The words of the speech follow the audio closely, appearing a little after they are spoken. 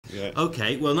Yeah.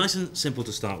 Okay, well, nice and simple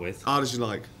to start with. Hard as you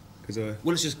like. Well,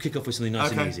 let's just kick off with something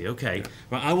nice and easy, okay? Yeah.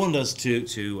 Right, I want us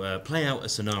to play out a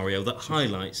scenario that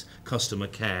highlights customer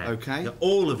care. Okay. Now,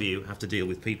 all of you have to deal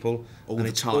with people, all and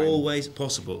the it's time. Always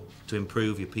possible to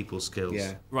improve your people skills.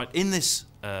 Yeah. Right, in this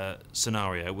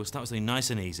scenario, we'll start with something nice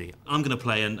and easy. I'm going to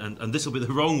play, and this will be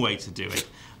the wrong way to do it,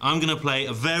 I'm going to play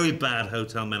a very bad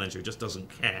hotel manager who just doesn't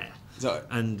care. So,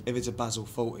 and if it's a Basil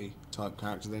Fawlty type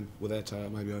character, then with their tail,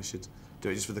 maybe I should do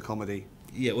it just for the comedy.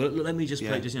 Yeah, well, let me just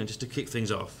play, just to kick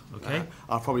things off, okay?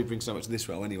 I'll probably bring so much to this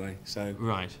role anyway, so...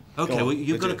 Right. Okay, well,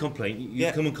 you've got a complaint. You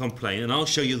come and complain, and I'll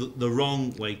show you the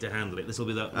wrong way to handle it. This will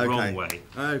be the wrong way.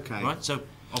 Okay. Right, so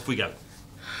off we go.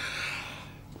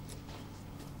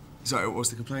 Sorry, what's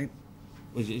the complaint?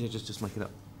 Well, just make it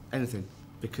up. Anything.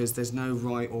 Because there's no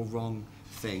right or wrong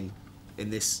thing in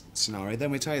this scenario.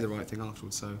 Then we tell you the right thing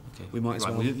afterwards, so we might as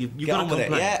well... You've get got on to with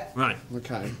complain. it, yeah? Right.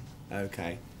 Okay.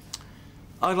 Okay.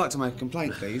 I'd like to make a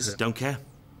complaint, please. Don't care.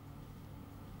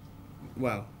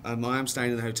 Well, I am staying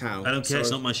in the hotel. I don't care,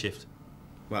 it's not my shift.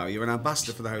 Well, you're an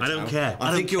ambassador for the hotel. I don't care.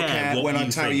 I think you'll care when I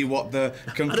tell you what the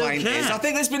complaint is. I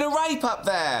think there's been a rape up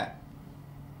there.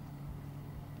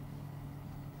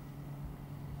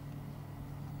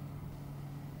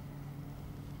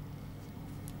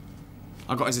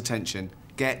 I got his attention.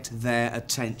 Get their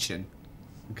attention.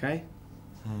 Okay?